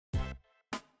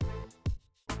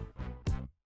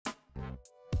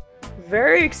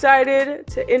Very excited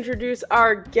to introduce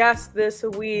our guest this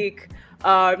week.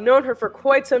 I've known her for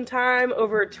quite some time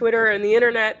over Twitter and the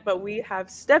internet, but we have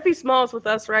Stephie Smalls with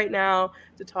us right now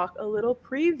to talk a little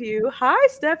preview. Hi,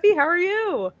 Stephie. How are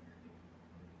you?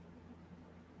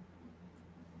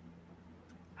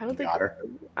 I don't think her.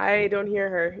 I don't hear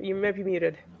her. You might be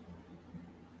muted.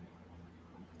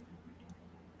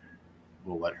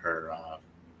 We'll let her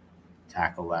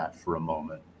tackle that for a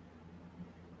moment.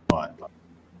 But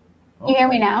you hear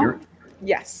me now?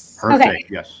 Yes. Perfect. Okay.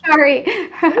 Yes. Sorry.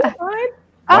 Fine.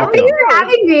 Thank you for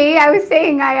having me. I was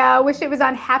saying I wish it was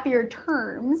on happier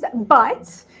terms,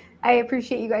 but I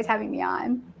appreciate you guys having me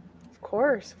on. Of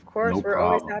course. No We're problem.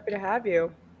 always happy to have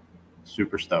you.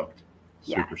 Super stoked.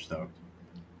 Yeah. Super stoked.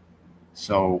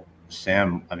 So,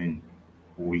 Sam, I mean,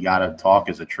 we got to talk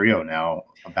as a trio now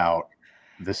about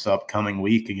this upcoming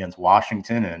week against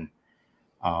Washington,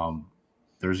 and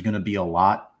there's going to be a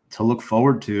lot to look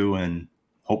forward to, and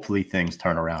hopefully things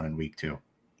turn around in week 2.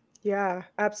 Yeah,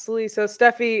 absolutely. So,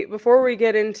 Stephie, before we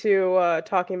get into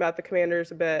talking about the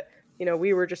Commanders a bit,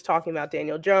 we were just talking about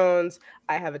Daniel Jones.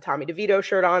 I have a Tommy DeVito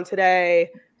shirt on today.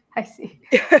 I see.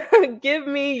 Give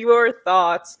me your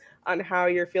thoughts on how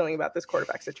you're feeling about this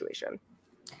quarterback situation.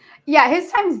 Yeah,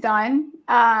 his time's done.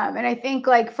 And I think,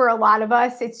 for a lot of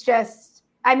us, it's just,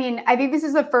 I think this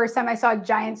is the first time I saw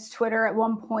Giants Twitter at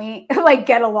one point,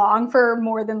 get along for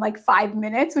more than 5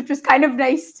 minutes, which was kind of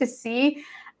nice to see.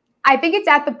 I think it's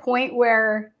at the point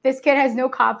where this kid has no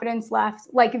confidence left.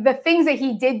 The things that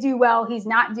he did do well, he's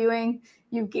not doing.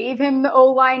 You gave him the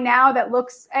O-line now that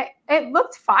it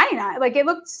looked fine. It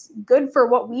looked good for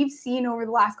what we've seen over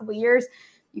the last couple of years.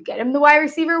 You get him the wide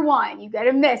receiver 1, you get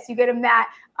him this, you get him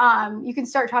that. You can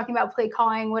start talking about play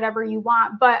calling, whatever you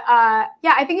want. But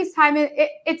yeah, I think it's time.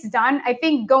 It's done. I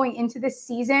think going into this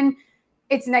season,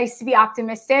 it's nice to be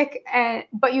optimistic,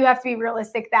 but you have to be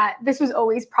realistic that this was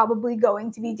always probably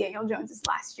going to be Daniel Jones's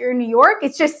last year in New York.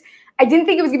 It's just, I didn't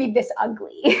think it was going to be this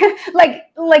ugly.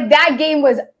 That game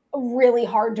was really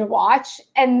hard to watch.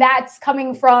 And that's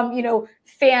coming from,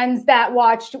 fans that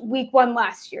watched week 1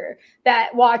 last year, that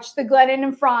watched the Glennon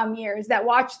and Fromm years, that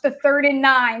watched the 3rd and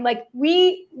 9.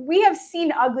 We have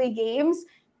seen ugly games.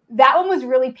 That one was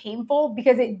really painful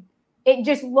because it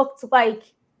just looked like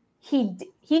he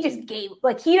just gave,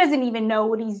 he doesn't even know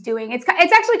what he's doing. It's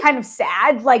actually kind of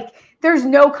sad. There's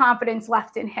no confidence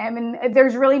left in him, and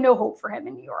there's really no hope for him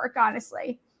in New York,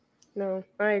 honestly. No,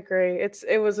 I agree.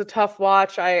 It was a tough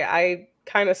watch. I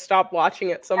kind of stopped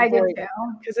watching at some point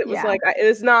because it was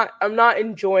I'm not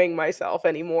enjoying myself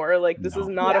anymore. This is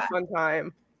not a fun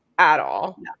time at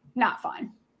all. No, not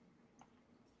fun.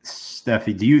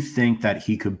 Stephie, do you think that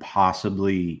he could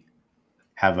possibly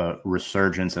have a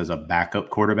resurgence as a backup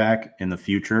quarterback in the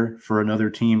future for another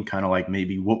team, kind of like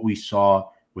maybe what we saw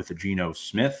with Geno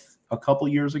Smith a couple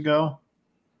years ago?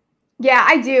 Yeah,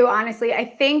 I do, honestly. I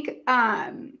think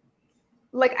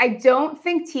I don't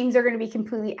think teams are going to be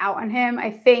completely out on him. I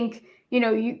think,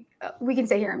 we can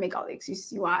sit here and make all the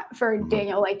excuses you want for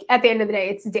Daniel. At the end of the day,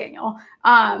 it's Daniel.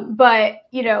 But,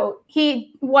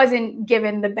 he wasn't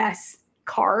given the best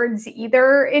cards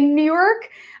either in New York.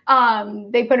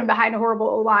 They put him behind a horrible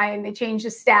O-line. They changed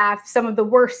the staff, some of the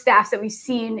worst staffs that we've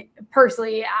seen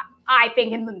personally, I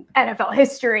think, in the NFL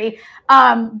history.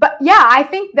 But yeah, I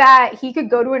think that he could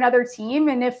go to another team.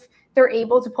 And if they're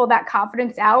able to pull that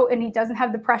confidence out and he doesn't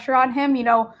have the pressure on him,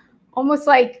 almost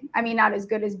not as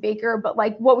good as Baker, but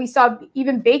what we saw,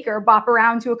 even Baker bop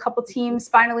around to a couple teams,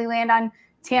 finally land on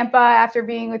Tampa after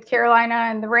being with Carolina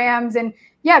and the Rams. And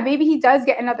yeah, maybe he does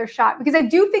get another shot, because I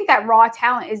do think that raw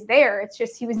talent is there. It's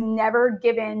just he was never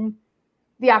given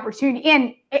the opportunity,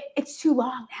 and it's too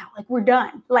long now. We're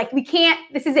done. We can't,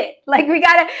 this is it.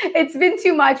 It's been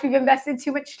too much. We've invested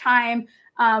too much time,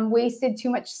 wasted too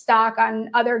much stock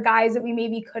on other guys that we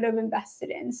maybe could have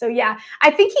invested in. So yeah, I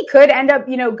think he could end up,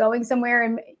 going somewhere,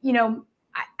 and,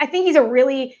 I think he's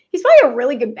probably a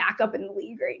really good backup in the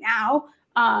league right now.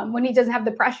 When he doesn't have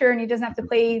the pressure and he doesn't have to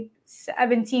play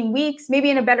 17 weeks,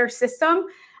 maybe in a better system.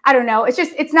 I don't know.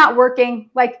 It's not working.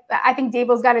 I think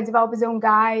Daboll's got to develop his own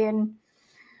guy, and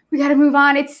we got to move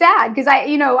on. It's sad because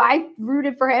I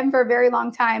rooted for him for a very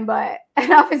long time, but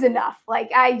enough is enough.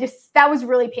 That was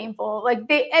really painful.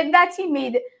 And that team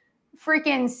made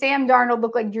freaking Sam Darnold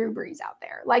look like Drew Brees out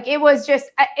there. It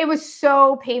was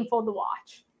so painful to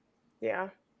watch. Yeah.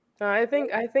 I think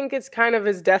it's kind of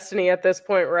his destiny at this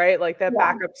point, right? That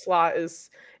backup slot is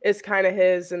kind of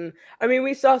his. And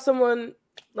we saw someone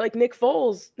like Nick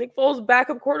Foles. Nick Foles,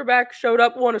 backup quarterback, showed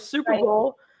up, won a Super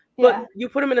Bowl. But you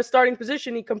put him in a starting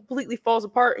position, he completely falls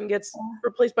apart and gets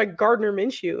replaced by Gardner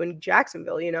Minshew in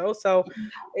Jacksonville, you know? So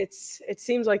it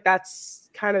seems like that's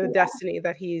kind of the destiny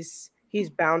that he's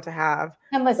bound to have.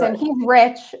 And listen, he's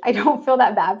rich. I don't feel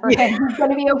that bad for him. He's going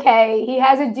to be okay. He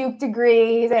has a Duke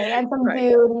degree. He's a handsome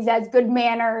dude. He has good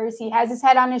manners. He has his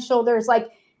head on his shoulders. Like,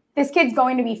 this kid's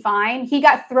going to be fine. He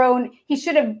got thrown. He's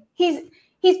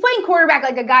playing quarterback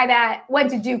like a guy that went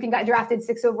to Duke and got drafted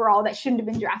 6th overall that shouldn't have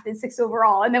been drafted 6th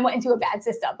overall and then went into a bad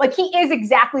system. Like, he is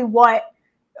exactly what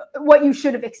you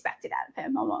should have expected out of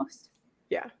him almost.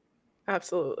 Yeah,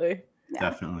 absolutely. Yeah.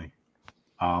 Definitely.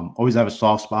 Always have a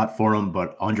soft spot for him,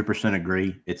 but 100%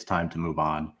 agree. It's time to move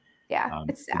on. Yeah,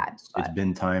 it's sad. It's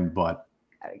been time, but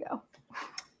gotta go.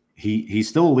 He's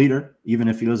still a leader, even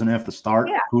if he doesn't have to start.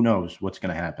 Yeah. Who knows what's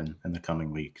going to happen in the coming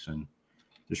weeks? And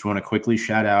just want to quickly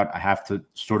shout out. I have to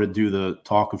sort of do the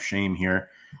talk of shame here.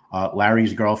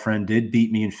 Larry's girlfriend did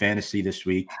beat me in fantasy this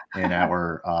week in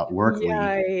our work league.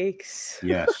 Yikes.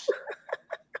 Yes.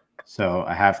 So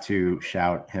I have to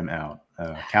shout him out.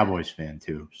 Cowboys fan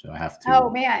too, so I have to. Oh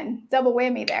man, double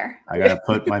whammy there. I gotta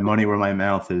put my money where my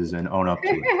mouth is and own up to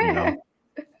it. You know.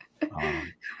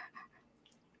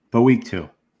 But week 2,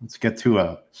 let's get to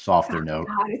a softer note.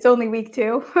 God, it's only week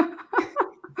 2.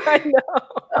 I know.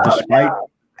 Despite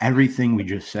everything we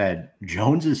just said,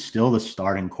 Jones is still the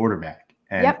starting quarterback,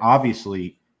 and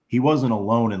obviously he wasn't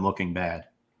alone in looking bad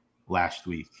last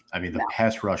week. I mean, the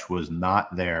pass rush was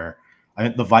not there. I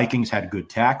think the Vikings had good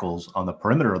tackles on the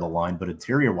perimeter of the line, but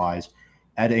interior-wise,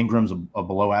 Ed Ingram's a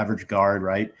below-average guard,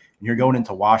 right? And you're going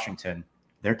into Washington,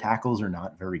 their tackles are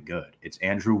not very good. It's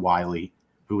Andrew Wiley,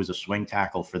 who was a swing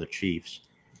tackle for the Chiefs.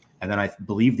 And then I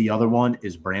believe the other one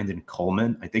is Brandon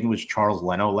Coleman. I think it was Charles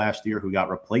Leno last year who got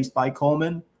replaced by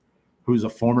Coleman, who's a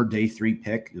former day 3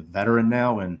 pick, a veteran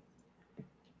now. And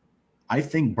I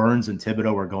think Burns and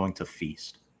Thibodeaux are going to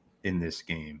feast in this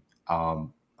game.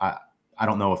 I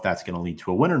don't know if that's going to lead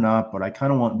to a win or not, but I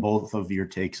kind of want both of your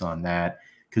takes on that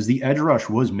because the edge rush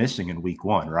was missing in week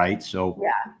 1, right? So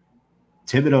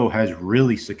Thibodeaux has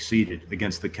really succeeded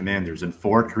against the Commanders in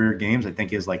 4 career games. I think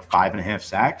he has like 5.5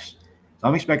 sacks. So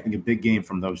I'm expecting a big game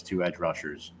from those 2 edge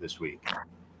rushers this week.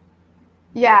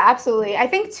 Yeah, absolutely. I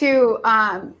think too,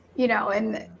 you know,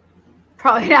 and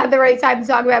probably not the right time to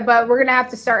talk about, but we're going to have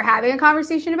to start having a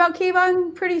conversation about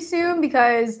Kayvon pretty soon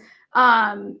because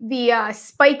the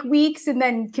spike weeks and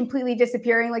then completely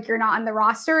disappearing like you're not on the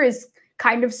roster is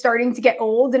kind of starting to get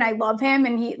old, and I love him,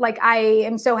 and I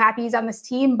am so happy he's on this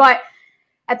team, but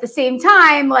at the same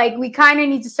time, like, we kind of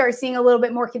need to start seeing a little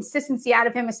bit more consistency out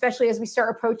of him, especially as we start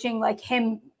approaching like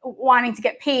him wanting to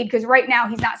get paid, because right now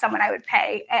he's not someone I would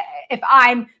pay if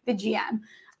I'm the GM.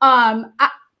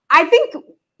 I think,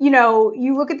 you know,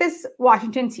 you look at this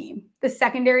Washington team, the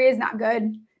secondary is not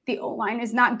good. The O-line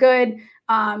is not good.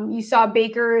 You saw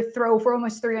Baker throw for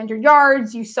almost 300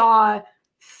 yards. You saw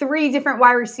 3 different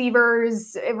wide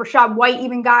receivers. Rashad White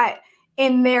even got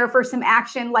in there for some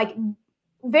action. Like,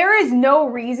 there is no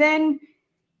reason.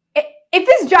 If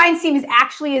this Giants team is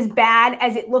actually as bad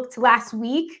as it looked last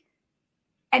week,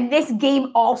 and this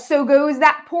game also goes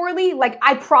that poorly, like,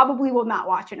 I probably will not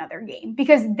watch another game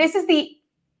because this is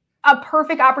a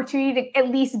perfect opportunity to at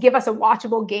least give us a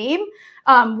watchable game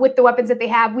with the weapons that they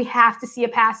have. We have to see a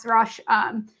pass rush.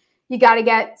 You got to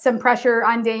get some pressure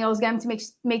on Daniels again to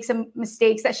make some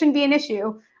mistakes. That shouldn't be an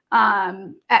issue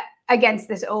against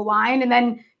this O-line. And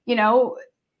then, you know,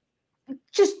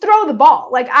 just throw the ball.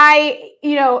 Like,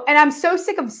 and I'm so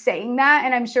sick of saying that.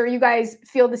 And I'm sure you guys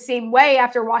feel the same way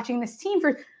after watching this team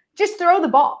just throw the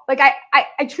ball. Like,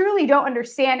 I truly don't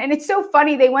understand. And it's so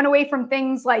funny. They went away from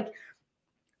things like,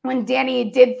 when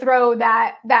Danny did throw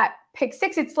that pick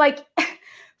 6, it's like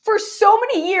for so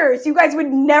many years, you guys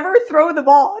would never throw the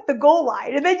ball at the goal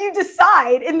line. And then you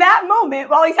decide in that moment,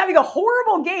 while he's having a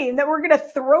horrible game, that we're going to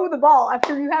throw the ball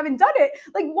after you haven't done it.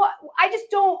 Like, what? I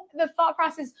just don't, the thought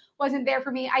process wasn't there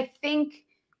for me. I think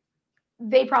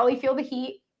they probably feel the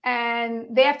heat and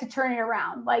they have to turn it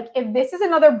around. Like, if this is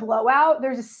another blowout,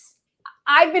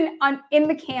 I've been in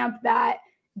the camp that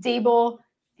Dable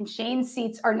and Shane's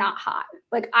seats are not hot.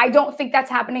 Like, I don't think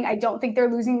that's happening. I don't think they're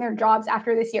losing their jobs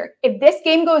after this year. If this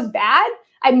game goes bad,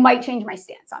 I might change my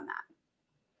stance on that.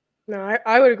 No,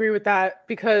 I would agree with that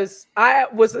because I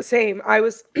was the same. I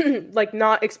was like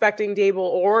not expecting Dable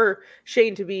or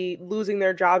Shane to be losing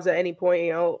their jobs at any point.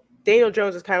 You know, Daniel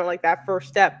Jones is kind of like that first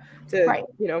step to,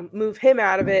 you know, move him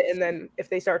out of it. And then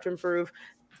if they start to improve,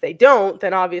 if they don't,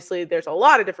 then obviously there's a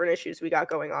lot of different issues we got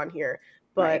going on here.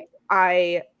 But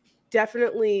I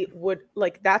definitely would,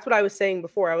 like, that's what I was saying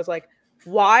before. I was like,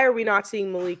 why are we not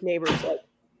seeing Malik Neighbors like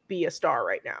be a star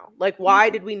right now? Like, why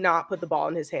did we not put the ball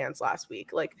in his hands last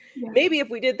week? Like, maybe if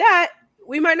we did that,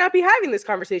 we might not be having this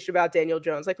conversation about Daniel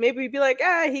Jones. Like, maybe we'd be like,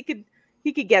 he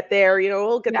could get there,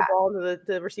 we'll get the ball into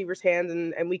the receiver's hands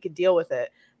and we could deal with it.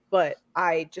 But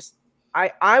I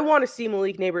want to see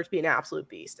Malik Neighbors be an absolute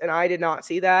beast, and I did not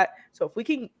see that. So if we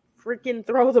can freaking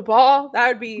throw the ball, that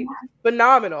would be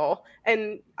phenomenal.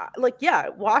 And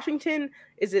Washington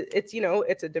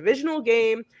it's a divisional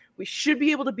game. We should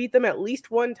be able to beat them at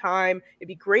least one time. It'd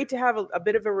be great to have a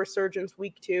bit of a resurgence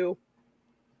week 2.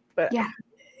 But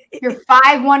you're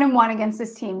 5-1-1 against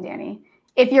this team, Danny.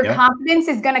 If your confidence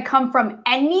is going to come from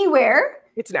anywhere,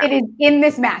 it is in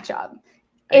this matchup.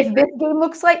 If this game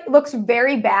looks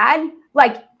very bad,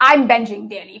 like, I'm benching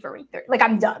Danny for week 3. Like,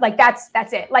 I'm done. Like, that's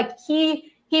it. Like,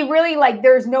 he really, like,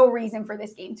 there's no reason for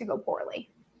this game to go poorly.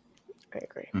 I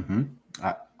agree. Mm-hmm.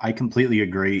 I completely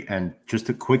agree. And just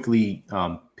to quickly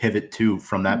pivot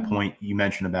from that point you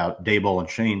mentioned about Daboll and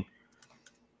Shane,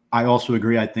 I also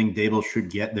agree. I think Daboll should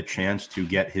get the chance to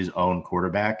get his own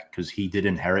quarterback because he did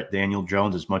inherit Daniel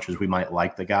Jones. As much as we might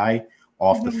like the guy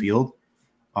off the field,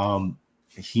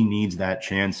 he needs that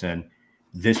chance. And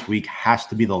this week has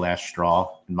to be the last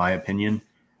straw, in my opinion.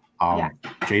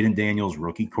 Jaden Daniels,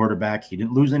 rookie quarterback. He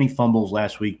didn't lose any fumbles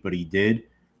last week, but he did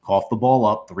cough the ball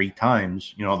up 3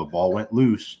 times. The ball went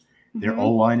loose. Their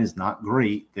O-line is not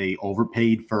great. They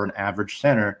overpaid for an average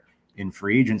center in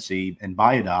free agency and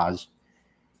Bigblueavenue.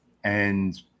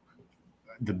 And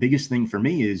the biggest thing for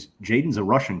me is Jaden's a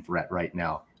rushing threat right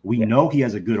now. We know he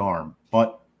has a good arm,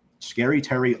 but Scary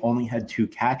Terry only had 2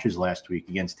 catches last week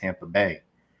against Tampa Bay.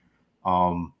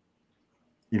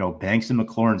 Banks and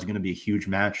McLaurin is going to be a huge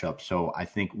matchup. So I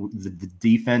think the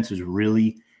defense is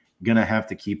really going to have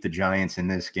to keep the Giants in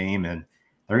this game, and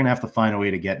they're going to have to find a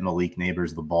way to get Malik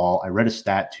Neighbors the ball. I read a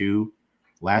stat too.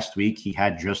 Last week, he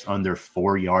had just under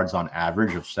 4 yards on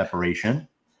average of separation.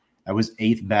 That was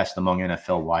 8th best among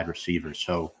NFL wide receivers.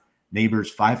 So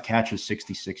Neighbors, 5 catches,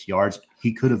 66 yards.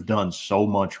 He could have done so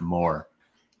much more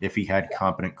if he had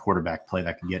competent quarterback play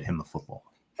that could get him the football.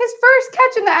 His first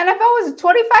catch in the NFL was a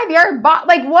 25-yard bot.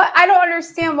 Like, what? I don't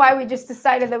understand why we just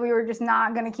decided that we were just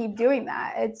not going to keep doing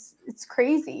that. It's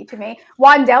crazy to me.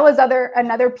 Wandell is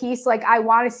another piece. Like, I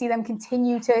want to see them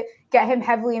continue to get him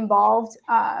heavily involved.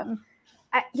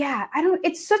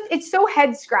 It's so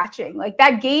head scratching. Like,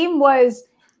 that game was,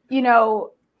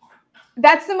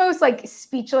 that's the most like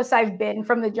speechless I've been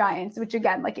from the Giants, which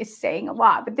again, like, is saying a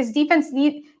lot. But this defense they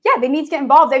need to get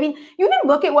involved. I mean, you can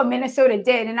look at what Minnesota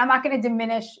did, and I'm not going to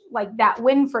diminish like that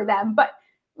win for them, but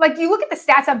like, you look at the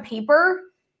stats on paper,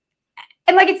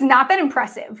 and like, it's not that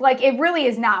impressive. Like, it really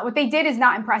is not. What they did is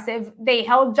not impressive. They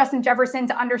held Justin Jefferson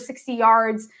to under 60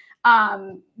 yards.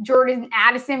 Jordan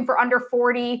Addison for under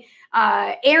 40.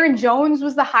 Aaron Jones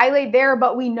was the highlight there,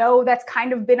 but we know that's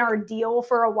kind of been our deal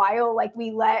for a while. Like, we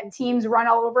let teams run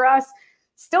all over us.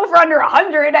 Still for under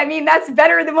 100. I mean, that's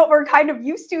better than what we're kind of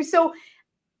used to. So,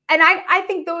 and I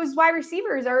think those wide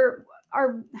receivers are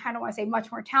I don't want to say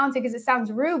much more talented because it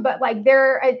sounds rude, but like,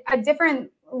 they're a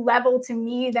different level to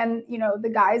me than,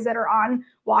 the guys that are on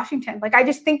Washington. Like, I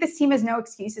just think this team has no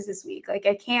excuses this week. Like,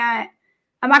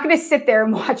 I'm not going to sit there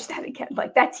and watch that again.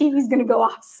 Like, that TV's going to go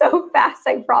off so fast.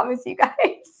 I promise you guys.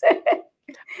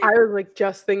 I was like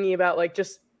just thinking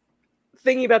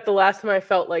about the last time I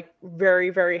felt like very,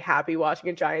 very happy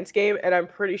watching a Giants game. And I'm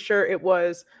pretty sure it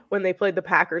was when they played the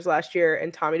Packers last year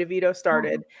and Tommy DeVito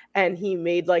started and he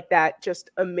made like that just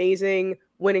amazing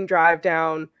winning drive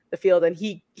down the field. And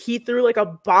he threw like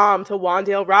a bomb to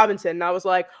Wan'Dale Robinson. And I was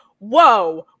like,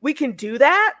 whoa, we can do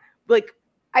that? Like,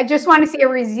 I just want to see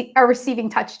a receiving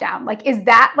touchdown. Like, is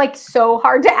that like so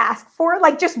hard to ask for?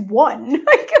 Like, just one.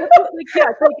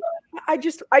 I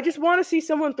just want to see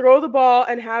someone throw the ball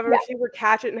and have a receiver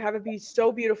catch it and have it be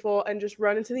so beautiful and just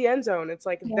run into the end zone. It's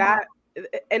like that.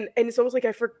 And it's almost like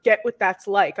I forget what that's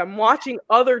like. I'm watching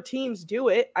other teams do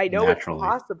it. I know it's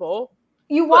possible.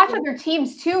 You watch other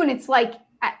teams too, and it's like,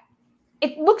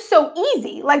 it looks so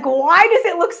easy. Like, why does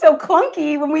it look so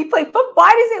clunky when we play football?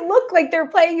 Why does it look like they're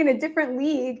playing in a different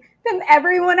league than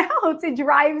everyone else? It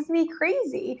drives me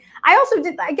crazy. I also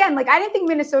didn't think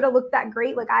Minnesota looked that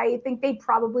great. Like, I think they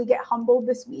probably get humbled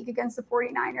this week against the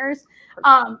 49ers.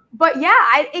 But yeah,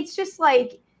 it's just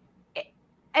like,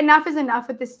 enough is enough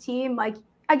with this team. Like,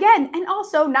 again, and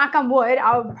also, knock on wood,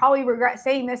 I'll probably regret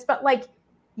saying this, but like,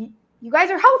 you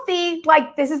guys are healthy.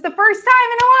 Like, this is the first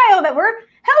time in a while that we're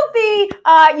healthy.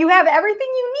 You have everything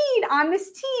you need on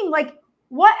this team. Like,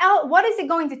 what else? What is it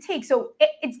going to take? So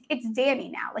it's Danny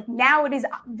now. Like, now it is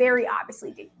very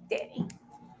obviously Danny.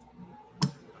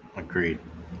 Agreed.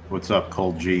 What's up,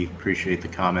 Cold G? Appreciate the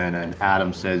comment. And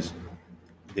Adam says,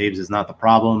 Davis is not the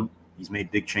problem. He's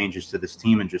made big changes to this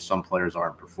team, and just some players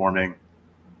aren't performing.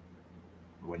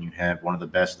 When you have one of the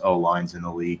best O-lines in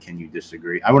the league, can you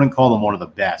disagree? I wouldn't call them one of the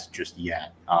best just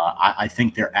yet. I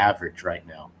think they're average right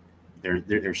now.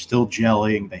 They're still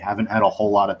gelling. They haven't had a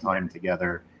whole lot of time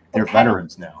together. They're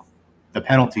veterans now. The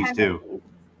penalties too.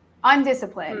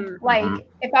 Undisciplined. Like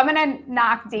if I'm gonna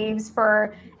knock Daves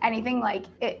for anything, like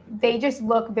they just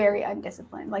look very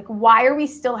undisciplined. Like why are we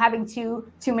still having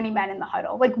too many men in the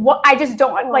huddle? Like what? I just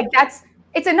don't like.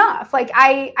 It's enough. Like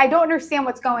I don't understand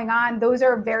what's going on. Those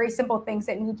are very simple things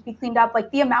that need to be cleaned up. Like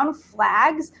the amount of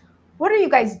flags. What are you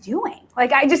guys doing?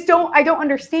 Like I don't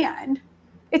understand.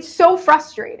 It's so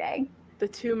frustrating. The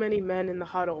too many men in the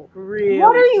huddle. Really?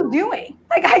 What are you doing?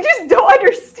 Like, I just don't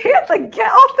understand. Like,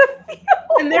 get off the field.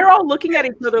 And they're all looking at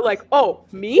each other like, oh,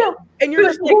 me? Yeah. And you're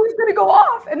just like, who's going to go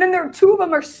off? And then there are two of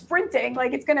them are sprinting.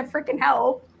 Like, it's going to freaking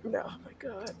hell. No, oh my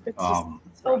God. It's just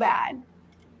so bad.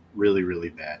 Really, really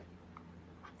bad.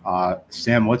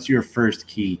 Sam, what's your first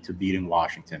key to beating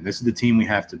Washington? This is the team we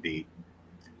have to beat.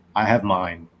 I have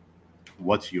mine.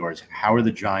 What's yours? How are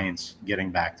the Giants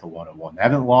getting back to 1-1? They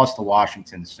haven't lost to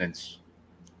Washington since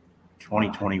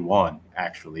 2021,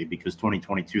 actually, because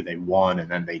 2022 they won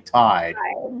and then they tied,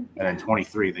 and then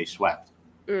 23 they swept.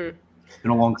 It's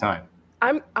been a long time.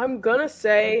 I'm gonna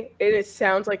say, and it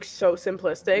sounds like so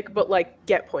simplistic, but like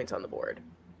get points on the board.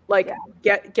 Like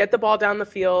get the ball down the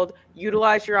field,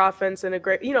 utilize your offense in a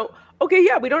great, okay,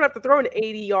 yeah, we don't have to throw an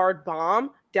 80-yard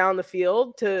bomb down the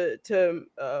field to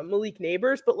Malik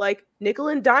Neighbors, but like nickel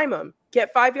and dime them.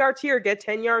 Get 5 yards here, get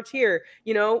 10 yards here,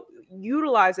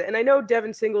 utilize it. And I know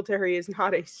Devin Singletary is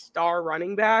not a star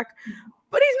running back,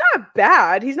 but he's not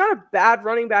bad. He's not a bad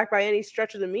running back by any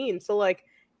stretch of the means. So like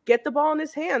get the ball in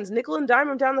his hands, nickel and dime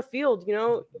him down the field,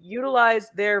 utilize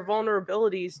their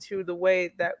vulnerabilities to the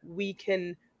way that we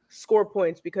can score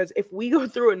points. Because if we go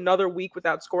through another week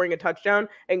without scoring a touchdown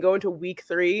and go into week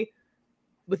 3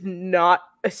 with not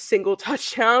a single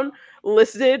touchdown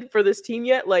listed for this team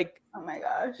yet, like, oh my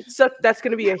gosh, that's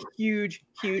going to be a huge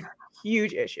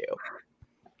issue.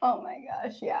 Oh my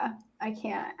gosh, yeah. I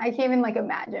can't even like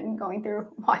imagine going through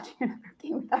watching another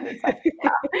game without a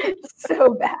touchdown. It's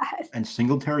so bad. And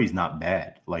Singletary's not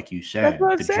bad, like you said.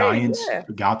 The Giants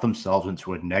got themselves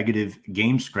into a negative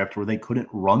game script where they couldn't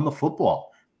run the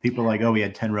football. People are like, oh, he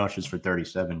had 10 rushes for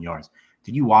 37 yards.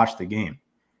 Did you watch the game?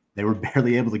 They were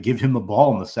barely able to give him the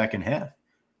ball in the second half.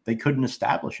 They couldn't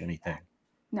establish anything.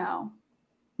 No,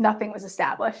 nothing was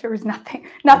established. There was nothing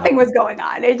was going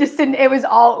on. It just didn't, it was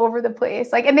all over the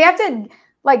place. Like, and they have to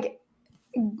like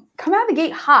come out of the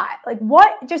gate hot. Like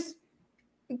what? Just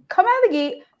come out of the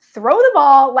gate, throw the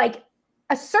ball, like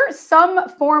assert some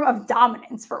form of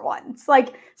dominance for once.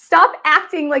 Like stop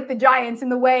acting like the Giants in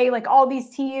the way, like all these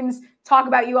teams talk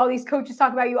about you, all these coaches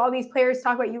talk about you, all these players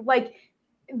talk about you. Like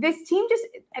this team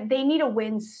they need a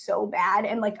win so bad,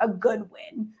 and like a good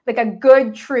win, like a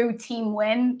good true team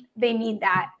win. They need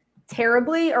that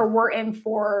terribly, or we're in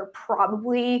for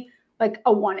probably like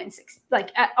a 1-6,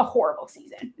 like a horrible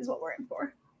season is what we're in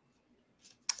for.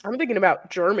 I'm thinking about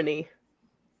Germany.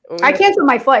 I canceled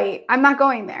my flight. I'm not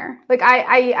going there. Like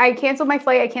I canceled my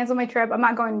flight. I canceled my trip. I'm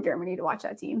not going to Germany to watch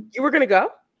that team. You were going to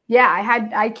go? Yeah,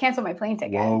 I canceled my plane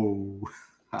ticket. Whoa.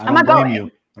 I'm not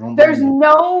going. There's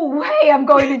no way I'm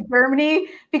going to Germany,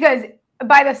 because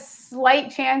by the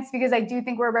slight chance, because I do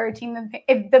think we're a better team than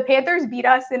if the Panthers beat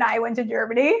us and I went to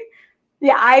Germany,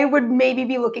 yeah, I would maybe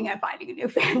be looking at finding a new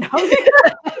fandom.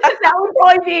 That would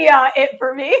probably be it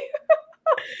for me.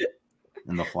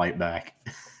 And the flight back.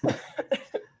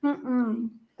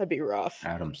 That'd be rough.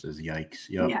 Adam says, yikes.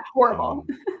 Yep. Yeah, horrible.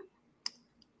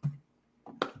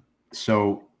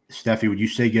 So, Stephie, would you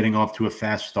say getting off to a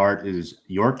fast start is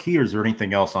your key, or is there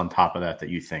anything else on top of that that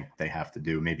you think they have to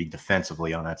do, maybe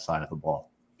defensively on that side of the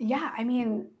ball? Yeah, I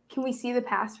mean, can we see the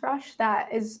pass rush that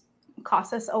is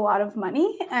cost us a lot of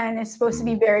money and is supposed to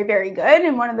be very, very good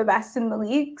and one of the best in the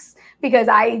leagues? Because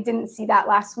I didn't see that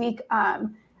last week.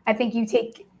 I think you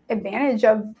take advantage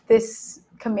of this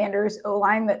Commanders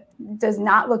O-line that does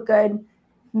not look good,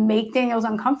 make Daniels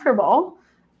uncomfortable.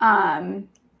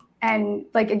 And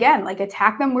like, again, like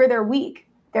attack them where they're weak.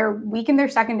 They're weak in their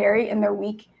secondary and they're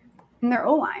weak in their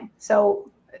O-line. So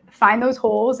find those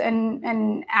holes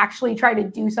and actually try to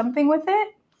do something with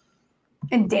it.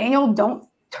 And Daniel, don't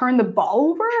turn the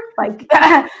ball over, like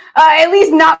at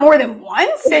least not more than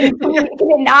once. And can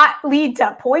it not lead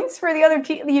to points for the other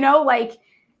team? Like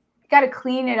got to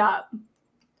clean it up.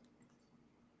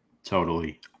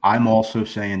 Totally. I'm also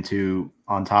saying too,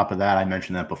 on top of that, I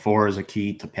mentioned that before as a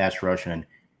key to pass rush. And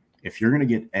if you're going to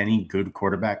get any good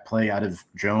quarterback play out of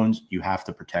Jones, you have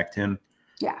to protect him.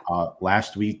 Yeah.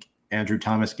 Last week, Andrew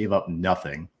Thomas gave up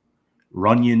nothing.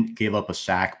 Runyon gave up a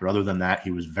sack, but other than that,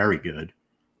 he was very good.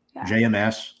 Yeah.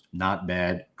 JMS, not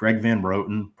bad. Greg Van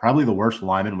Roten, probably the worst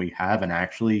lineman we have. And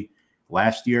actually,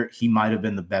 last year, he might have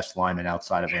been the best lineman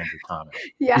outside of Andrew Thomas.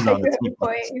 Yeah, you have a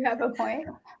point. You have a point.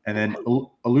 And then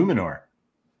Illuminor,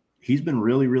 he's been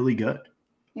really, really good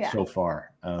so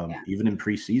far, even in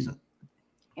preseason.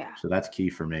 Yeah. So that's key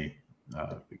for me.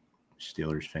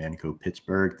 Steelers fan, go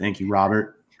Pittsburgh. Thank you,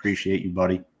 Robert. Appreciate you,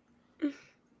 buddy.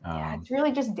 Yeah, it's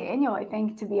really just Daniel, I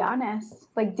think, to be honest.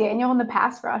 Like Daniel in the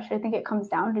pass rush, I think it comes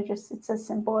down to just, it's as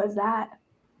simple as that.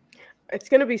 It's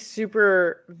going to be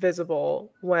super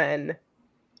visible when,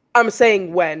 I'm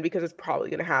saying when because it's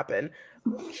probably going to happen,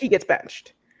 he gets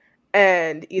benched.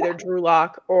 And either Drew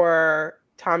Lock or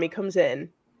Tommy comes in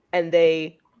and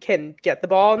they can get the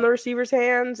ball in the receiver's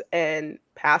hands and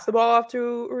pass the ball off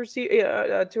to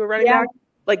a running back.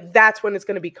 Like that's when it's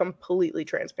going to be completely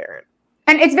transparent.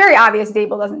 And it's very obvious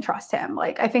Dable doesn't trust him.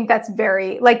 Like, I think that's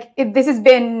very, like, this has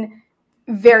been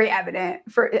very evident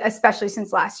for, especially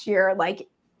since last year. Like,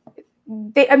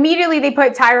 they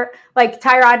put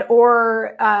Tyrod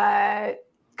or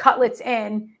Cutlets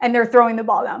in, and they're throwing the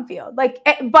ball downfield. Like,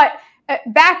 but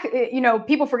back,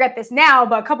 people forget this now,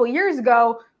 but a couple of years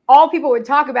ago, all people would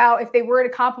talk about if they were to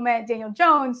compliment Daniel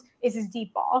Jones is his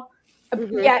deep ball.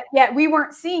 Mm-hmm. Yet we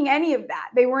weren't seeing any of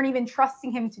that. They weren't even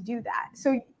trusting him to do that.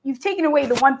 So you've taken away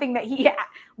the one thing that he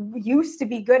used to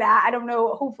be good at. I don't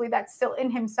know. Hopefully that's still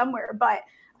in him somewhere. But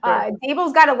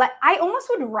Dable's got to I almost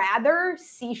would rather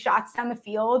see shots down the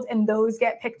field and those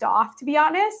get picked off, to be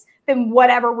honest, than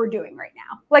whatever we're doing right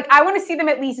now. Like, I want to see them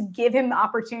at least give him the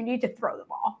opportunity to throw the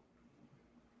ball.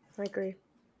 I agree.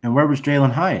 And where was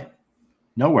Jalen Hyatt?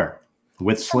 Nowhere.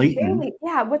 With Slayton.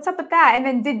 Yeah, what's up with that?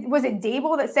 And then was it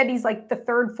Dable that said he's like the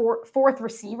third, fourth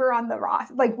receiver on the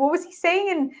roster? Like, what was he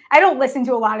saying? And I don't listen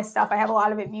to a lot of stuff. I have a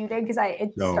lot of it muted because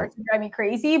it starts to drive me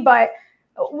crazy. But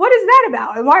what is that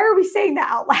about? And why are we saying that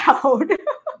out loud?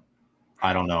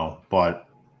 I don't know. But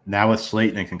now with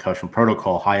Slayton and concussion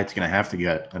protocol, Hyatt's going to have to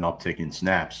get an uptick in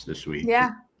snaps this week.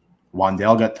 Yeah.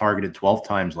 Wandale got targeted 12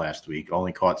 times last week,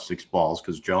 only caught 6 balls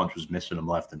because Jones was missing him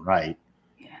left and right.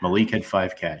 Malik had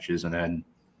 5 catches, and then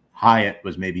Hyatt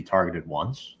was maybe targeted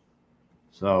once.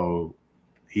 So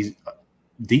he's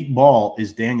deep ball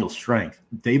is Daniel's strength.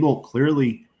 Dable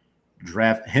clearly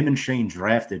him and Shane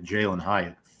drafted Jalen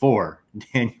Hyatt for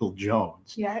Daniel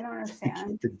Jones. Yeah, I don't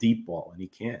understand. The deep ball, and he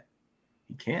can't.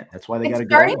 He can't. That's why they got to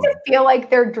go. It's starting to feel like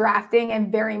they're drafting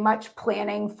and very much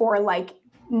planning for like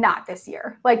not this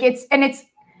year. Like it's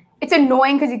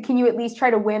annoying because can you at least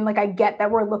try to win? Like I get that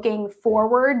we're looking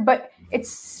forward, but it's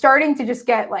starting to just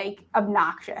get like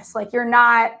obnoxious. Like you're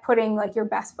not putting like your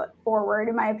best foot forward,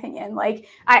 in my opinion. Like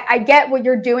I get what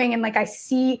you're doing, and like I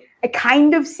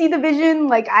kind of see the vision.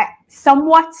 Like it's a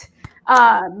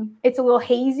little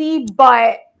hazy,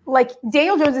 but like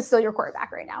Daniel Jones is still your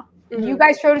quarterback right now. Mm-hmm. You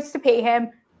guys chose to pay him.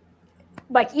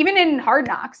 Like even in Hard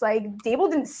Knocks, like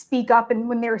Dable didn't speak up, and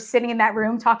when they were sitting in that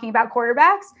room talking about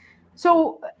quarterbacks.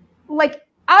 So like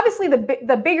obviously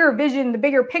the bigger vision, the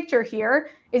bigger picture here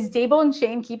is Dable and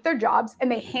Shane keep their jobs and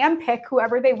they handpick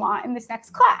whoever they want in this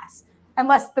next class,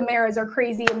 unless the Maras are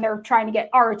crazy and they're trying to get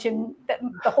Arch and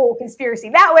the whole conspiracy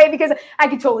that way, because I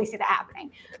could totally see that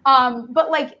happening. But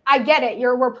like, I get it.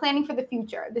 We're planning for the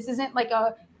future. This isn't like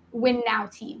a win now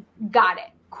team. Got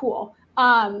it. Cool.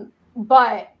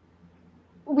 But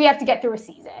we have to get through a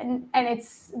season, and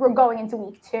we're going into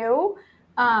week 2.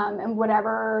 And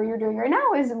whatever you're doing right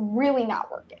now is really not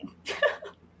working.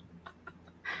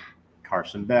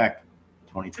 Carson Beck,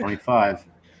 2025.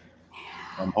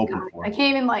 I'm hoping for. I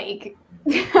can't even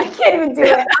do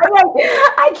it.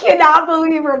 I cannot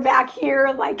believe we're back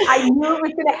here. Like I knew it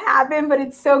was going to happen, but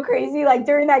it's so crazy. Like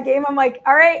during that game, I'm like,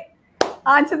 all right,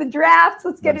 on to the draft.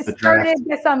 Let's get it started.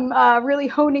 Guess I'm really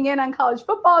honing in on college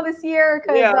football this year.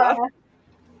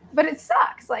 But it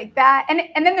sucks like that.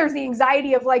 And then there's the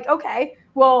anxiety of like, okay,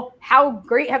 well, how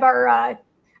great have our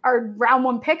round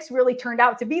 1 picks really turned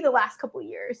out to be the last couple of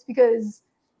years? Because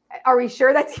are we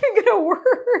sure that's even going to work?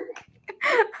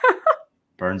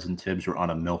 Burns and Tibbs were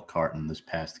on a milk carton this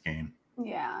past game.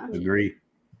 Yeah. Agree.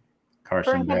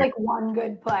 Carson Burns Beck. had like 1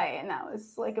 good play, and that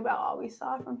was like about all we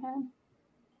saw from him.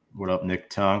 What up, Nick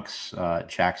Tunks,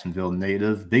 Jacksonville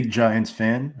native, big Giants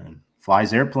fan, and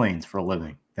flies airplanes for a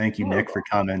living. Thank you, Nick, for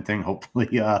commenting. Hopefully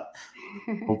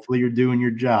you're doing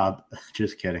your job.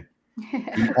 Just kidding.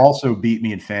 You also beat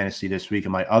me in fantasy this week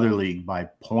in my other league by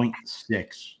 0.6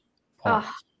 points.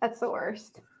 Oh, that's the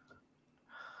worst.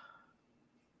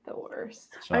 The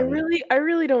worst. So, I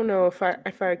really don't know if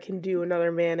I can do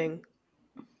another Manning.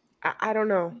 I don't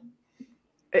know.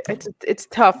 It's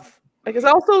tough Because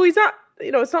also he's not,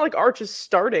 it's not like Arch is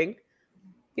starting.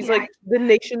 He's like the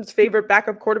nation's favorite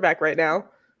backup quarterback right now.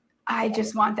 I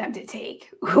just want them to take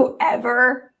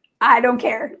whoever, I don't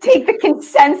care, take the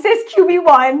consensus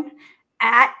QB1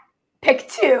 at pick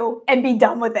 2 and be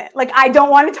done with it. Like, I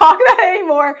don't want to talk about it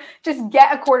anymore. Just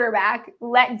get a quarterback,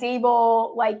 let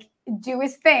Dable like do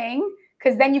his thing,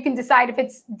 because then you can decide if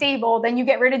it's Dable, then you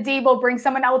get rid of Dable, bring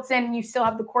someone else in, and you still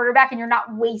have the quarterback, and you're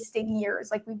not wasting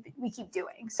years like we keep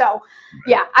doing. So,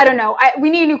 yeah, I don't know. We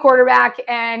need a new quarterback,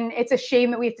 and it's a shame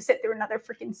that we have to sit through another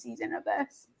freaking season of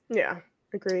this. Yeah,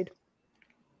 agreed.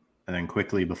 And then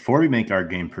quickly, before we make our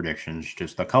game predictions,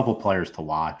 just a couple players to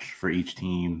watch for each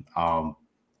team.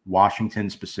 Washington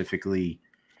specifically,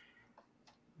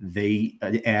 they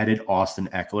added Austin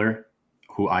Eckler,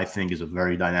 who I think is a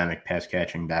very dynamic pass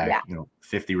catching back,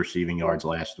 50 receiving yards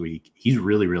last week. He's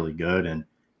really, really good. And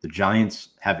the Giants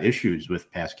have issues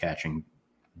with pass catching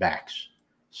backs.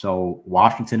 So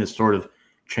Washington has sort of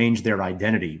changed their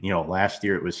identity. Last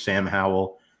year it was Sam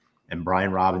Howell and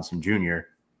Brian Robinson Jr.,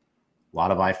 a lot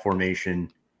of I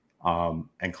formation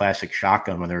and classic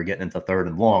shotgun when they were getting into third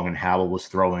and long, and Howell was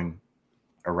throwing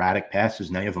erratic passes.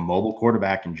 Now you have a mobile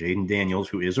quarterback in Jaden Daniels,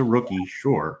 who is a rookie,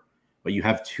 sure, but you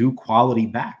have 2 quality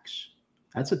backs.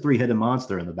 That's a 3-headed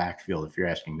monster in the backfield, if you're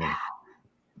asking me.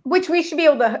 Which we should be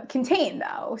able to contain,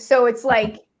 though. So it's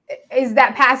like, is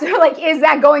that passer, like, is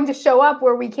that going to show up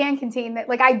where we can contain that?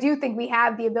 Like, I do think we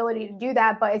have the ability to do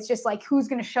that, but it's just like, who's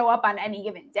going to show up on any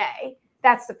given day?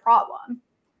 That's the problem.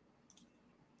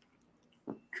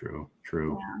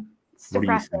 True. Yeah, it's what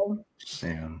depressing. Do you think,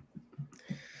 Sam?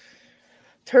 In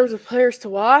terms of players to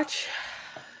watch,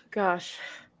 gosh,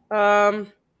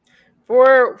 for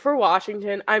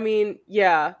Washington, I mean,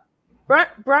 yeah,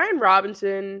 Brian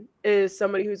Robinson is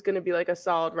somebody who's going to be like a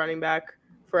solid running back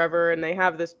forever, and they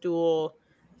have this dual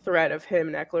threat of him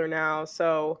and Eckler now,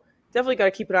 so definitely got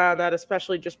to keep an eye on that,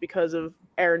 especially just because of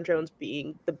Aaron Jones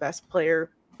being the best player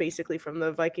basically from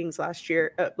the Vikings last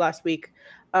week.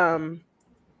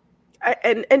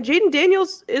 And Jaden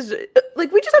Daniels is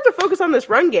like, we just have to focus on this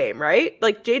run game, right?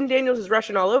 Like, Jaden Daniels is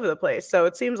rushing all over the place, so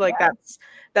it seems like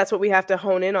that's what we have to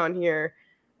hone in on here,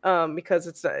 because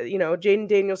it's Jaden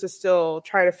Daniels is still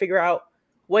trying to figure out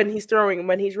when he's throwing and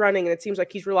when he's running, and it seems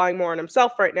like he's relying more on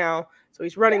himself right now, so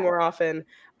he's running more often.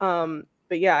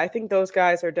 But yeah, I think those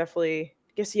guys are definitely,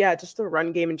 just the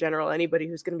run game in general. Anybody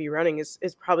who's going to be running is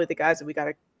probably the guys that we got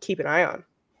to keep an eye on.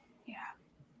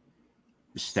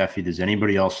 Stephie, does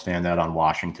anybody else stand out on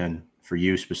Washington for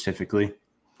you specifically?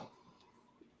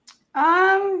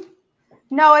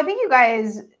 No, I think you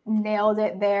guys nailed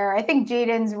it there. I think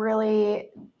Jaden's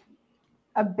really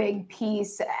a big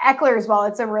piece. Eckler as well.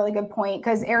 It's a really good point,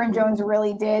 because Aaron Jones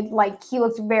really did, like, he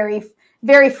looked very,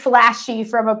 very flashy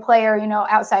from a player,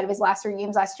 outside of his last 3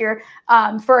 games last year.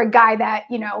 For a guy that,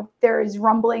 there's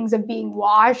rumblings of being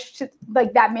washed,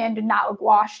 like, that man did not look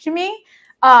washed to me.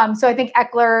 So I think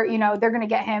Eckler, they're going to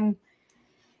get him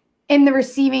in the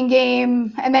receiving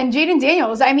game. And then Jaden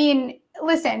Daniels, I mean,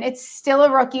 listen, it's still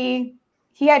a rookie.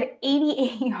 He had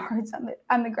 88 yards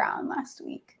on the ground last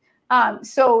week.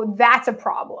 So that's a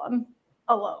problem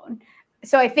alone.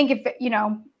 So I think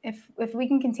if we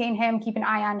can contain him, keep an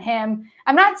eye on him,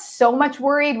 I'm not so much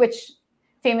worried, which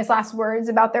famous last words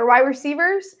about their wide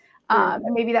receivers. And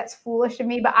maybe that's foolish of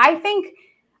me, but I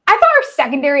thought our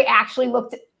secondary actually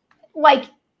looked like,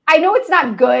 I know it's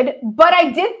not good, but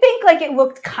I did think like it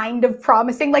looked kind of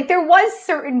promising. Like, there was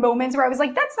certain moments where I was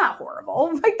like, that's not horrible.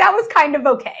 Like, that was kind of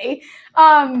okay.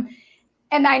 And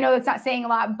I know that's not saying a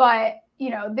lot, but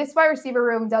this wide receiver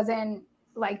room doesn't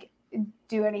like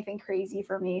do anything crazy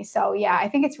for me. So yeah, I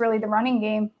think it's really the running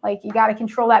game. Like, you got to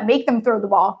control that. Make them throw the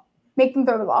ball.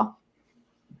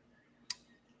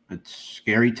 It's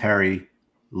Scary Terry,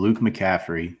 Luke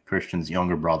McCaffrey, Christian's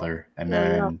younger brother, and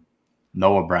then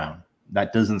Noah Brown.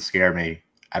 That doesn't scare me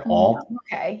at all.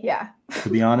 Okay, yeah. To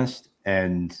be honest.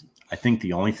 And I think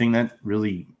the only thing that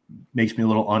really makes me a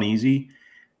little uneasy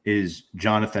is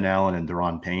Jonathan Allen and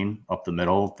Daron Payne up the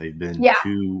middle. They've been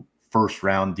 2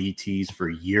 first-round DTs for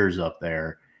years up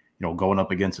there, going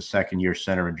up against a second-year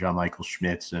center in John Michael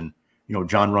Schmitz and,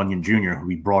 John Runyon Jr., who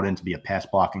we brought in to be a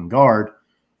pass-blocking guard.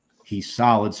 He's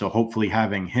solid, so hopefully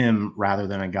having him rather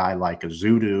than a guy like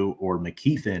Azudu or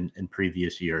McKeithen in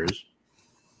previous years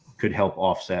could help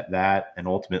offset that. And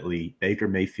ultimately, Baker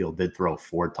Mayfield did throw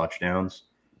 4 touchdowns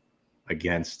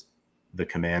against the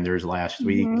Commanders last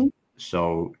week.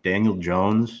 So Daniel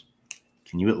Jones,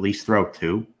 can you at least throw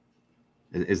 2?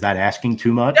 Is that asking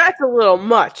too much? That's a little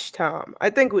much, Tom. I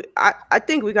think we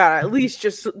gotta at least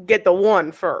just get the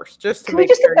one first, just to Can we make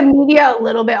just sure. get the media a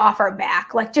little bit off our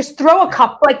back? Like, just throw a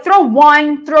couple, like throw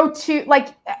one, throw two, like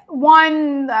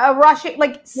one rushing,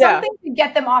 like something to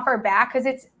get them off our back, because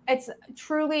it's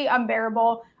truly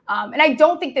unbearable. And I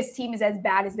don't think this team is as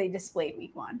bad as they displayed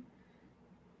week 1.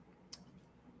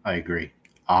 I agree.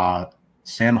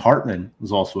 Sam Hartman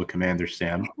was also a Commander,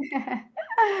 Sam.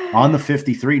 On the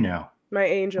 53 now. My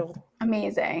angel.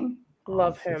 Amazing.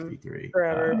 Love him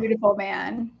forever. Beautiful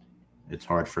man. It's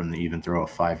hard for him to even throw a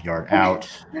 5-yard out.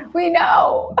 We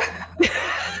know.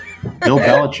 Bill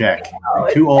Belichick.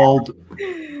 Too old.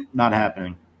 Not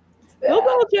happening. Bill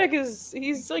Belichick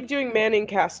he's like doing Manning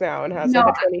cast now and has like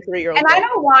a 23-year-old. And I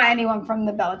don't want anyone from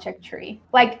the Belichick tree.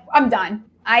 Like, I'm done.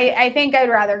 I think I'd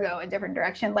rather go a different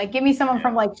direction. Like, give me someone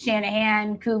from like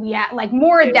Shanahan, Kubiak, like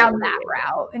more down that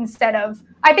route instead of.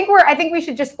 I think we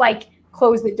should just like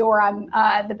close the door on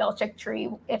the Belichick tree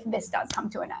if this does come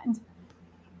to an end.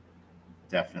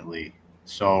 Definitely.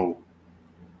 So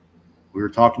we were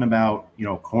talking about,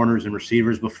 corners and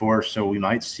receivers before, so we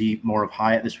might see more of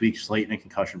Hyatt this week. Slayton and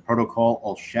concussion protocol.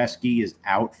 Olszewski is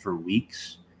out for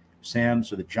weeks, Sam.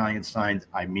 So the Giants signed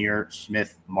Ihmir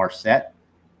Smith-Marsette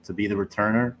to be the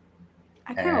returner.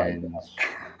 And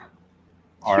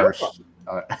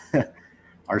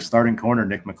our starting corner,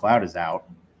 Nick McLeod, is out.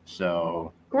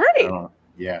 So great.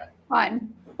 Yeah.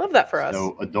 Fun. Love that for us.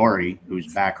 So Adoree,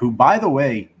 who's back, who, by the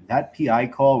way, that PI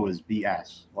call was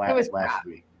BS last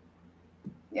week.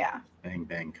 Yeah. Bang,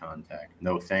 bang contact.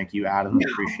 No, thank you, Adam. No.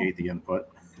 Appreciate the input.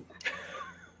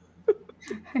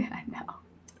 I know.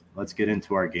 Let's get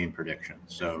into our game prediction.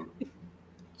 So,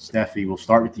 Stephie, we'll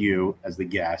start with you as the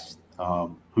guest.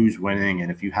 Who's winning?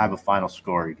 And if you have a final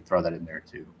score, you can throw that in there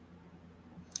too.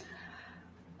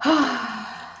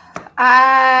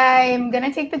 I'm going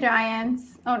to take the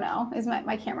Giants. Oh, no.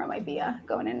 My camera might be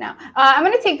going in now. I'm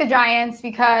going to take the Giants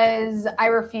because I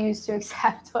refuse to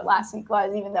accept what last week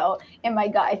was, even though in my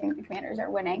gut I think the Commanders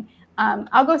are winning.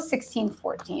 I'll go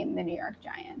 16-14, the New York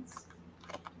Giants.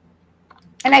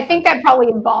 And I think that probably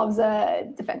involves a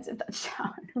defensive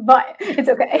touchdown, but it's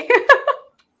okay.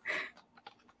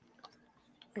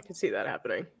 I can see that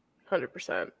happening,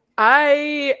 100%.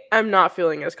 I am not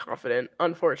feeling as confident,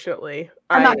 unfortunately.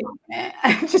 I'm not confident.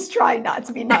 I'm just trying not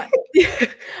to be nice.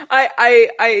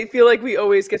 I feel like we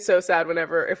always get so sad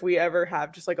if we ever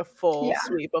have just like a full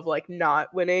sweep of like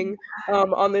not winning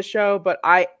on this show. But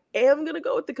I am going to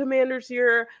go with the Commanders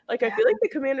here. Like, I feel like the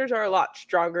Commanders are a lot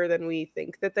stronger than we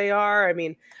think that they are. I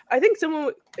mean, I think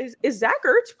someone is Zach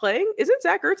Ertz playing? Isn't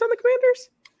Zach Ertz on the Commanders?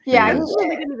 Yeah. I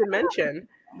didn't even mention.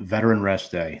 Veteran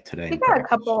rest day today. He got a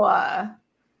couple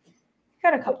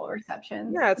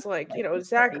receptions. Yeah, it's like,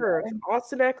 Zach Ertz,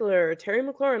 Austin Eckler, Terry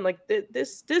McLaurin. Like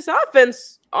this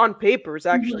offense on paper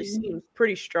actually seems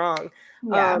pretty strong.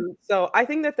 Yeah. So I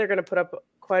think that they're going to put up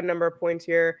quite a number of points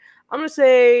here. I'm going to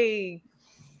say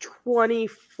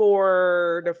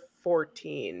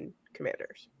 24-14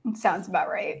 Commanders. Sounds about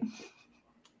right.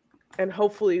 And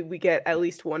hopefully we get at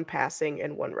least one passing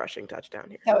and one rushing touchdown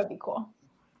here. That would be cool.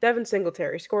 Devin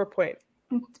Singletary, score a point.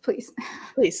 Please.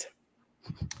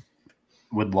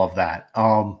 Would love that.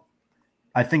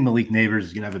 I think Malik Neighbors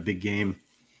is going to have a big game.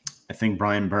 I think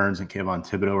Brian Burns and Kayvon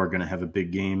Thibodeaux are going to have a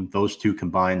big game. Those two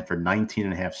combined for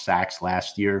 19.5 sacks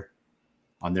last year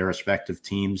on their respective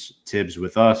teams. Tibbs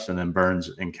with us and then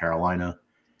Burns in Carolina.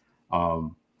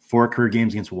 4 career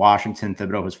games against Washington.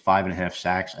 Thibodeaux has 5.5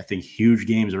 sacks. I think huge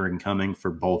games are incoming for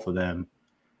both of them.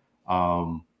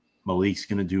 Malik's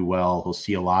going to do well. He'll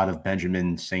see a lot of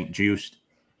Benjamin St-Juste.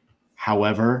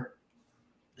 However,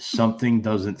 something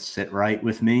doesn't sit right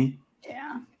with me.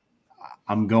 Yeah.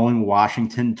 I'm going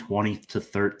Washington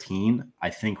 20-13. I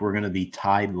think we're going to be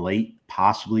tied late,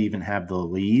 possibly even have the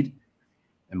lead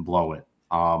and blow it.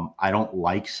 I don't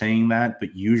like saying that,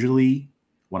 but usually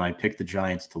when I pick the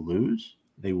Giants to lose,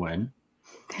 they win.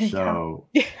 So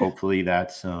hopefully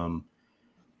that's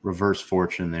reverse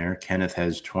fortune there. Kenneth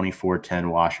has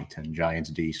 24-10 Washington. Giants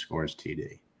D scores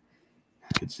TD.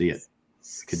 Could see it.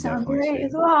 Could Sounds definitely great see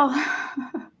as it. Well.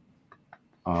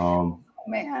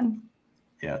 Man.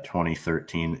 Yeah,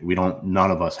 2013.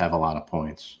 None of us have a lot of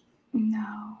points.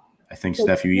 No. I think,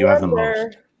 Steph, you have the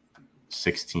most.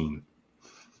 16.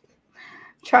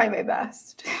 Try my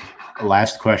best.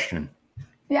 Last question.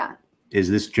 Yeah. Is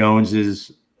this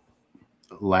Jones's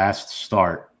last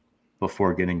start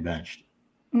before getting benched?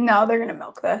 No, they're going to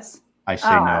milk this. I say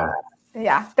no.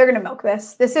 Yeah, they're going to milk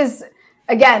this. This is,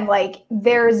 again, like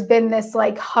there's been this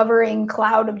like hovering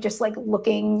cloud of just like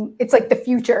looking, it's like the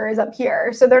future is up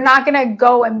here. So they're not going to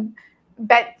go and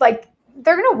bet, like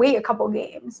they're going to wait a couple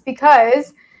games,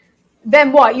 because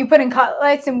then what? You put in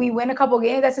Cutlets and we win a couple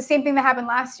games. That's the same thing that happened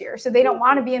last year. So they don't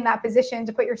want to be in that position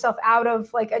to put yourself out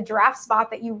of like a draft spot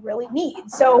that you really need.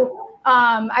 So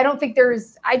I don't think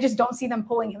I just don't see them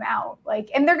pulling him out.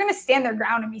 Like, and they're going to stand their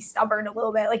ground and be stubborn a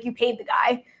little bit. Like, you paid the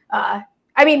guy.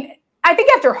 I mean, I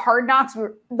think after Hard Knocks,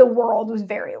 the world was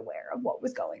very aware of what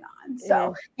was going on.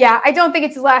 So yeah, I don't think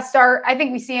it's his last start. I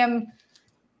think we see him.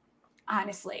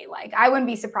 Honestly, like, I wouldn't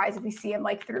be surprised if we see him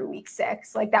like through week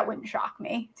 6. Like, that wouldn't shock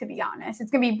me, to be honest.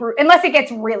 It's gonna be unless it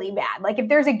gets really bad. Like, if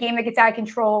there's a game that gets out of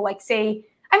control, like, say,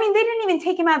 I mean, they didn't even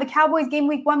take him out of the Cowboys game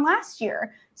week 1 last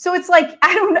year. So it's like,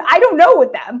 I don't know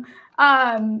with them.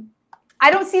 I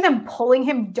don't see them pulling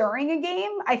him during a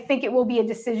game. I think it will be a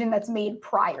decision that's made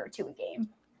prior to a game.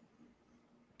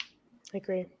 I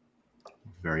agree.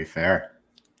 Very fair.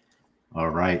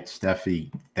 All right,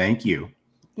 Stephie, thank you.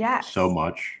 Yeah, so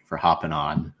much for hopping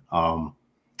on.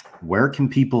 Where can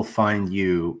people find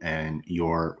you and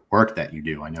your work that you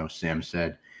do? I know Sam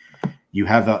said you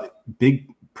have a big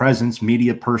presence,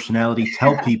 media personality.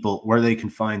 Tell people where they can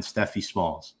find Stephie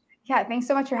Smalls. Yeah, thanks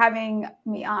so much for having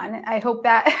me on. I hope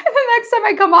that the next time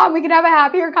I come on, we can have a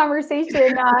happier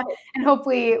conversation, and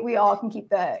hopefully we all can keep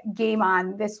the game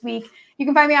on this week. You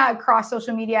can find me out across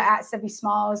social media at Stephie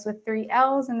Smalls with 3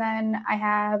 L's. And then I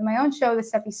have my own show, the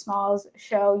Stephie Smalls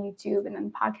Show, YouTube, and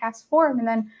then podcast form. And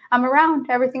then I'm around.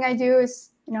 Everything I do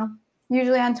is,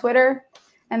 usually on Twitter.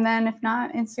 And then if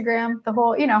not, Instagram, the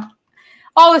whole,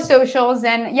 all the socials.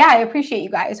 And yeah, I appreciate you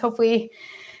guys. Hopefully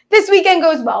this weekend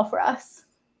goes well for us.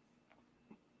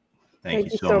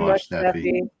 Thank you so much,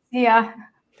 Stephie. Yeah.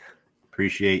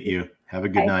 Appreciate you. Have a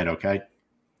good night, okay?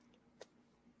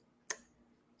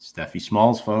 Stephie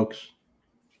Smalls, folks.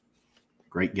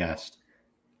 Great guest.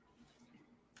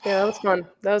 Yeah, that was fun.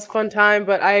 That was a fun time,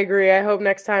 but I agree. I hope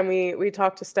next time we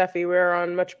talk to Stephie, we're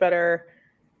on much better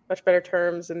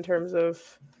terms in terms of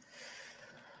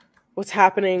what's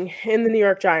happening in the New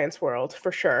York Giants world,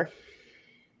 for sure.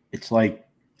 It's like,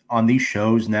 on these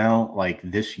shows now, like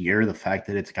this year, the fact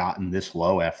that it's gotten this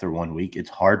low after 1 week, it's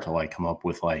hard to like come up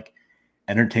with like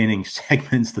entertaining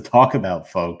segments to talk about,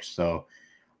 folks. So,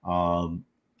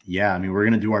 yeah, I mean, we're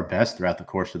going to do our best throughout the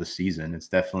course of the season. It's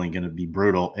definitely going to be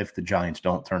brutal if the Giants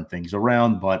don't turn things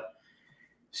around. But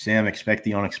Sam, expect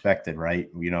the unexpected, right?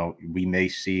 We may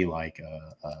see like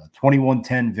a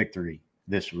 21-10 victory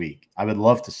this week. I would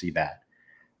love to see that.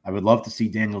 I would love to see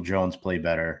Daniel Jones play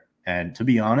better. And to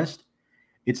be honest,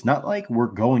 it's not like we're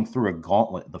going through a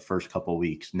gauntlet the first couple of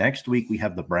weeks. Next week, we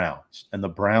have the Browns, and the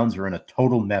Browns are in a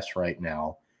total mess right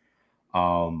now.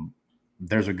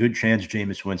 There's a good chance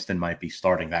Jameis Winston might be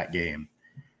starting that game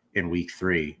in week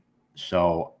 3.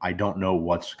 So I don't know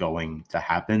what's going to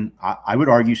happen. I would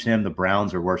argue, Sam, the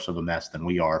Browns are worse of a mess than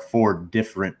we are for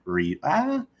different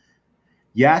reasons.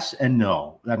 Yes and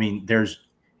no. I mean,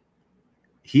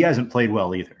 he hasn't played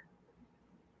well either.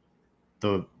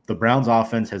 The Browns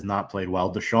offense has not played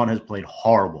well. Deshaun has played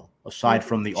horrible. Aside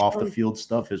from the off the field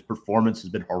stuff, his performance has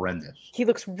been horrendous. He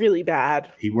looks really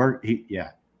bad.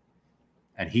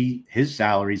 And his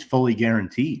salary is fully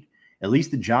guaranteed. At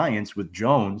least the Giants with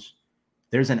Jones,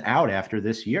 there's an out after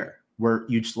this year where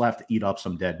you just have to eat up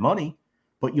some dead money,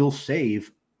 but you'll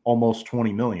save almost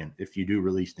 $20 million if you do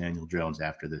release Daniel Jones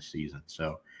after this season.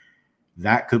 So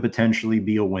that could potentially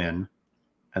be a win.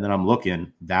 And then I'm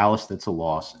looking, Dallas, that's a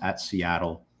loss. At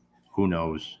Seattle, who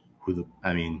knows?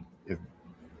 If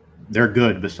they're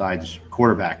good besides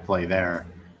quarterback play there.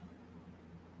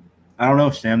 I don't know,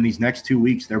 Sam. These next 2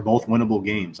 weeks, they're both winnable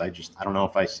games. I don't know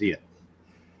if I see it.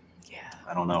 Yeah.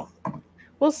 I don't know.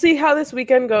 We'll see how this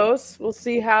weekend goes. We'll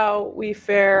see how we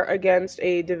fare against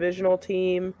a divisional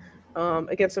team,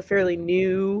 against a fairly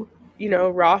new,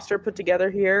 roster put together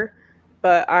here.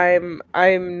 But I'm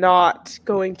not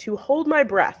going to hold my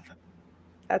breath.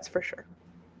 That's for sure.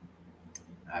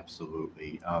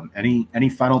 Absolutely. Any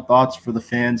final thoughts for the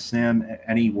fans, Sam?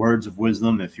 Any words of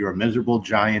wisdom? If you're a miserable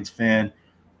Giants fan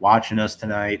watching us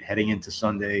tonight, heading into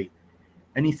Sunday,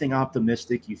 anything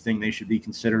optimistic you think they should be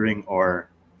considering, or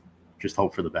just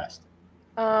hope for the best?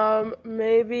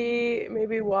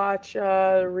 Maybe watch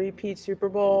a repeat Super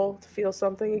Bowl to feel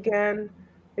something again.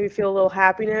 Maybe feel a little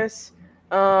happiness.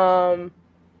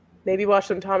 Maybe watch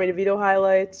some Tommy DeVito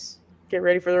highlights. Get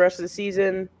ready for the rest of the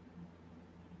season.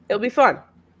 It'll be fun.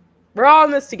 We're all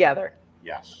in this together.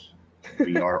 Yes,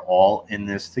 we are all in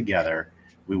this together.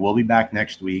 We will be back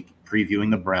next week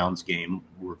previewing the Browns game.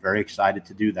 We're very excited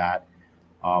to do that.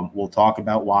 We'll talk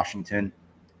about Washington,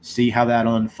 see how that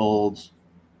unfolds.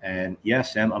 And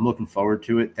yes, Sam, I'm looking forward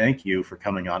to it. Thank you for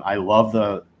coming on. I love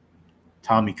the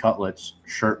Tommy Cutlets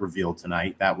shirt reveal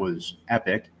tonight. That was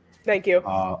epic. Thank you.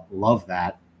 Love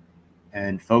that.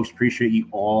 And folks, appreciate you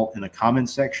all in the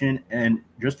comments section. And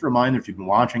just a reminder, if you've been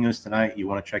watching us tonight, you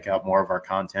want to check out more of our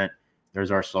content,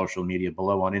 there's our social media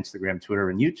below on Instagram, Twitter,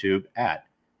 and YouTube at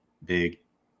Big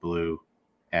Blue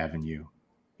Avenue. On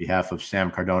behalf of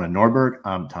Sam Cardona Norberg,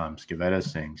 I'm Tom Scavetta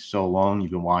saying so long.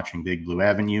 You've been watching Big Blue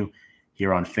Avenue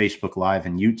here on Facebook Live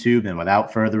and YouTube. And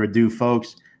without further ado,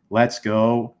 folks, let's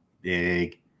go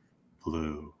Big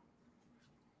Blue.